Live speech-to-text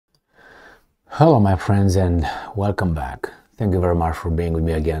Hello my friends and welcome back. Thank you very much for being with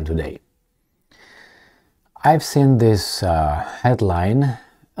me again today. I've seen this headline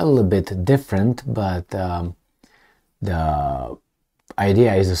a little bit different, but the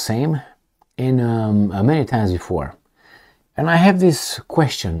idea is the same in many times before. And I have this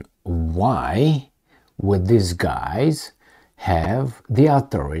question: why would these guys have the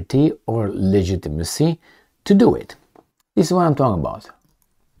authority or legitimacy to do it? This is what I'm talking about.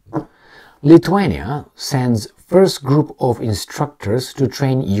 Lithuania sends first group of instructors to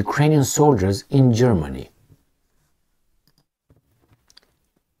train Ukrainian soldiers in Germany.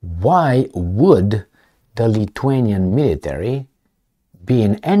 Why would the Lithuanian military be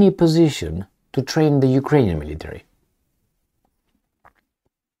in any position to train the Ukrainian military?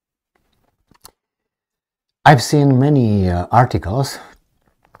 I've seen many articles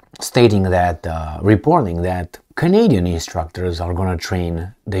stating that, reporting that Canadian instructors are going to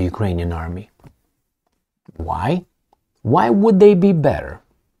train the Ukrainian army. Why? Why would they be better?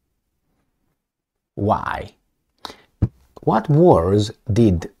 Why? What wars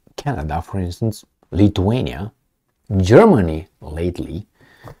did Canada, for instance, Lithuania, Germany lately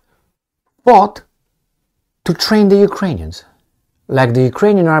fought to train the Ukrainians? Like the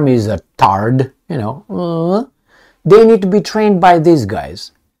Ukrainian army is a tard, they need to be trained by these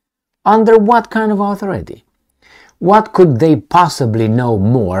guys. Under what kind of authority? What could they possibly know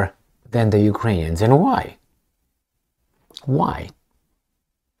more than the Ukrainians, and why? Why?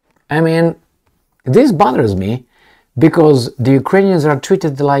 I mean, this bothers me because the Ukrainians are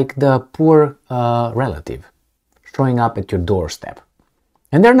treated like the poor relative showing up at your doorstep.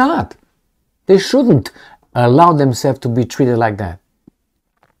 And they're not. They shouldn't allow themselves to be treated like that.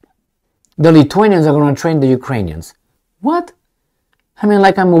 The Lithuanians are going to train the Ukrainians. What? I mean,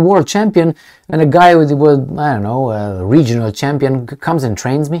 like I'm a world champion and a guy with, I don't know, a regional champion comes and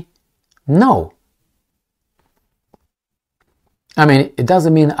trains me? No. I mean, it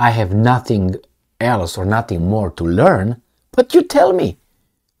doesn't mean I have nothing else or nothing more to learn, but you tell me,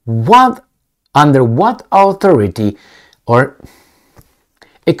 under what authority or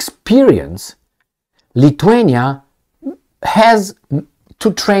experience Lithuania has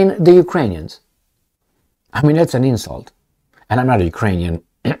to train the Ukrainians? I mean, that's an insult. And I'm not a Ukrainian.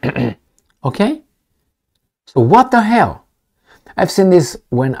 Okay? So what the hell? I've seen this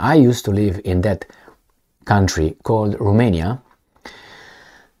when I used to live in that country called Romania.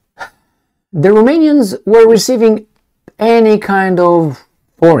 The Romanians were receiving any kind of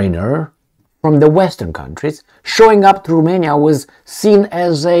foreigner from the Western countries. Showing up to Romania was seen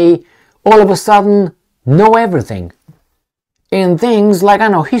as all of a sudden, know everything in things like,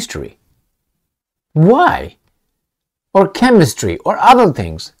 history. Why? Or chemistry, or other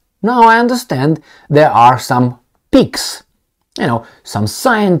things. Now I understand there are some peaks, some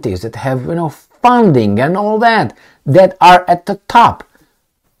scientists that have, funding and all that are at the top.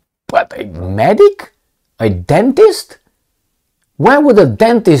 But a medic? A dentist? Why would a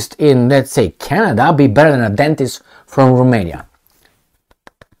dentist in, let's say, Canada be better than a dentist from Romania?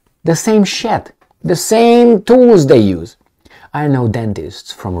 The same shit, the same tools they use. I know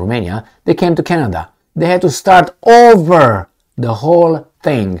dentists from Romania, they came to Canada. They had to start over the whole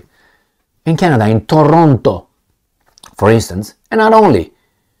thing in Canada, in Toronto, for instance, and not only.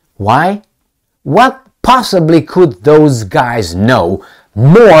 Why? What possibly could those guys know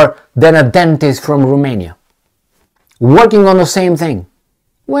more than a dentist from Romania working on the same thing?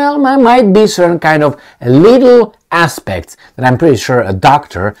 Well, there might be certain kind of little aspects that I'm pretty sure a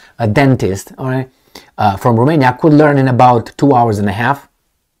doctor, a dentist, from Romania could learn in about 2 hours and a half,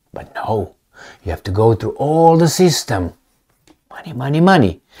 but no. You have to go through all the system. Money, money,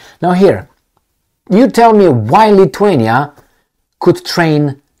 money. Now here, you tell me why Lithuania could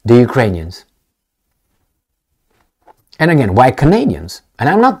train the Ukrainians. And again, why Canadians? And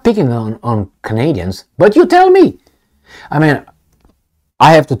I'm not picking on Canadians, but you tell me. I mean,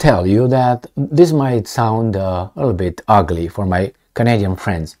 I have to tell you that this might sound a little bit ugly for my Canadian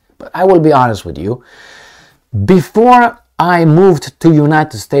friends, but I will be honest with you. Before I moved to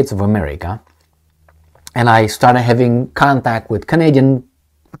United States of America, and I started having contact with Canadian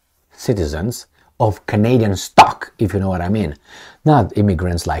citizens of Canadian stock, if you know what I mean. Not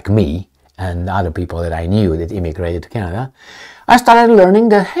immigrants like me and other people that I knew that immigrated to Canada. I started learning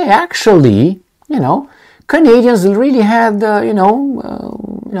that, hey, actually, Canadians really had,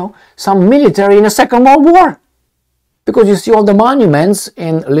 some military in the Second World War. Because you see all the monuments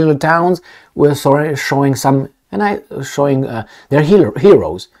in little towns were showing their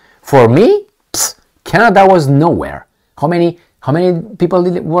heroes. For me, Canada was nowhere. How many people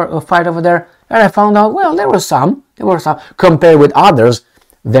did fight over there? And I found out, well, there were some compared with others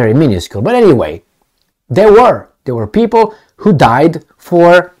very minuscule. But anyway, there were people who died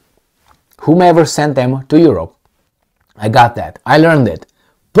for whomever sent them to Europe. I got that. I learned it.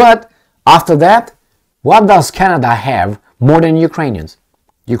 But after that, what does Canada have more than Ukrainians?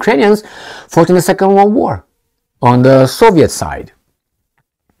 Ukrainians fought in the Second World War on the Soviet side.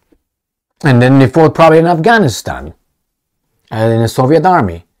 And then they fought probably in Afghanistan and in the Soviet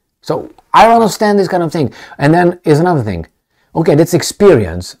army. So I don't understand this kind of thing. And then is another thing. Okay, that's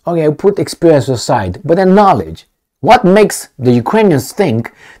experience. Okay, I put experience aside. But then knowledge. What makes the Ukrainians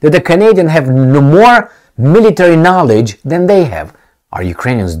think that the Canadians have more military knowledge than they have? Are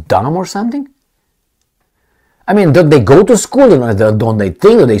Ukrainians dumb or something? I mean, don't they go to school? Don't they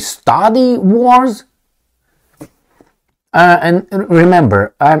think? Do they study wars? And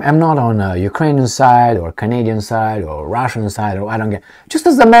remember, I'm not on Ukrainian side or Canadian side or Russian side, or I don't get. Just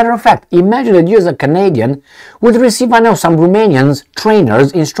as a matter of fact, imagine that you as a Canadian would receive, I know, some Romanians,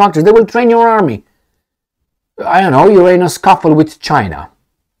 trainers, instructors. They will train your army. I don't know, you're in a scuffle with China.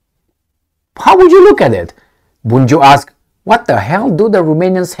 How would you look at it? Wouldn't you ask, what the hell do the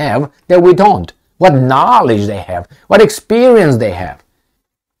Romanians have that we don't? What knowledge they have? What experience they have?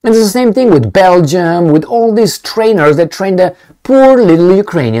 And it's the same thing with Belgium, with all these trainers that train the poor little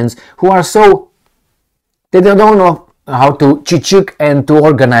Ukrainians who are so, they don't know how to chichuk and to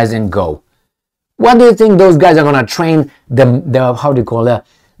organize and go. What do you think those guys are going to train the how do you call it,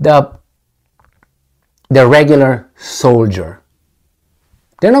 the regular soldier?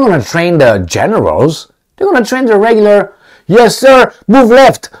 They're not going to train the generals. They're going to train the regular, yes sir, move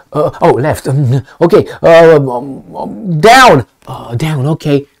left. Left. Okay. Down. Down.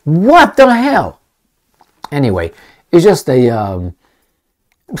 Okay. What the hell? Anyway, it's just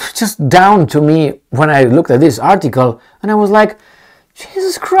just down to me when I looked at this article and I was like,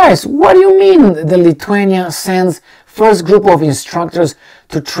 Jesus Christ, what do you mean the Lithuania sends first group of instructors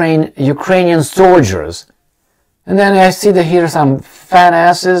to train Ukrainian soldiers? And then I see here some fat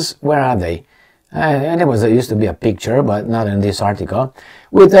asses. Where are they? And there used to be a picture, but not in this article.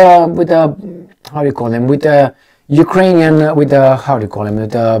 With how do you call them? With Ukrainian, with how do you call them?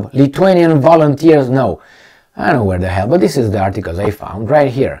 With Lithuanian volunteers. No, I don't know where the hell. But this is the articles I found right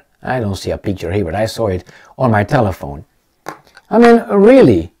here. I don't see a picture here, but I saw it on my telephone. I mean,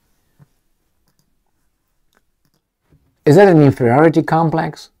 really? Is that an inferiority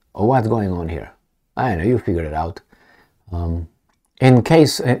complex? Or what's going on here? I don't know, you figure it out. In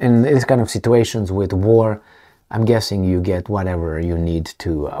this kind of situations with war, I'm guessing you get whatever you need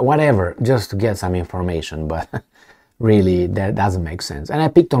to, just to get some information, but really that doesn't make sense. And I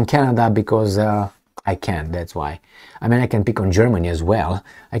picked on Canada because I can, that's why. I mean, I can pick on Germany as well.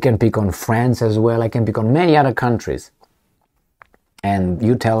 I can pick on France as well. I can pick on many other countries. And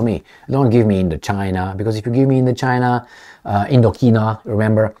you tell me, don't give me Indochina, because if you give me Indochina, Indochina,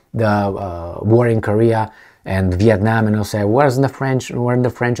 remember the war in Korea and Vietnam, and they'll say, where's the French? Where's the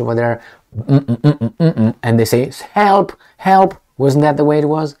French over there? And they say, help, help. Wasn't that the way it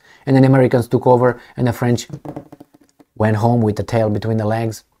was? And then the Americans took over and the French went home with the tail between the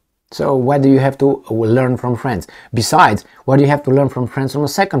legs. So what do you have to learn from France? Besides, what do you have to learn from France from the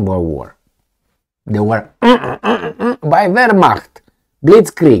Second World War? They were by Wehrmacht.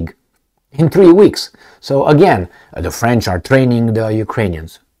 Blitzkrieg in 3 weeks. So again, the French are training the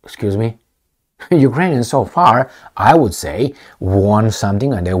Ukrainians. Excuse me? Ukrainians so far, I would say, won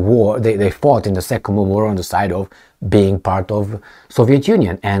something, and they fought in the Second World War on the side of being part of Soviet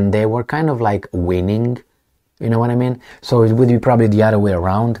Union, and they were kind of like winning, you know what I mean? So it would be probably the other way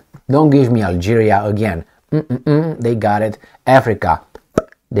around. Don't give me Algeria again. They got it. Africa,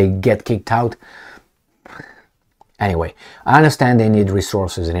 they get kicked out. Anyway, I understand they need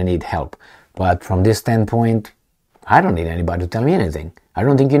resources and they need help, but from this standpoint, I don't need anybody to tell me anything. I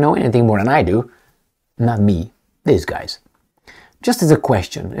don't think you know anything more than I do. Not me, these guys. Just as a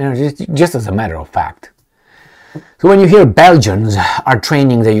question, just as a matter of fact. So when you hear Belgians are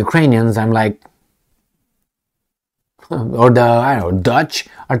training the Ukrainians, I'm like, or Dutch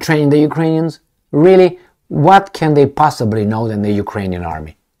are training the Ukrainians? Really? What can they possibly know than the Ukrainian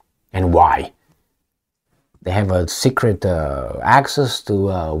army? And why? They have a secret access to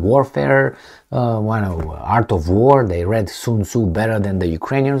warfare, art of war. They read Sun Tzu better than the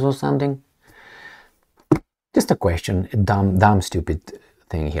Ukrainians or something. Just a question, a dumb, stupid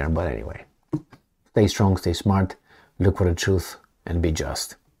thing here. But anyway, stay strong, stay smart, look for the truth, and be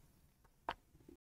just.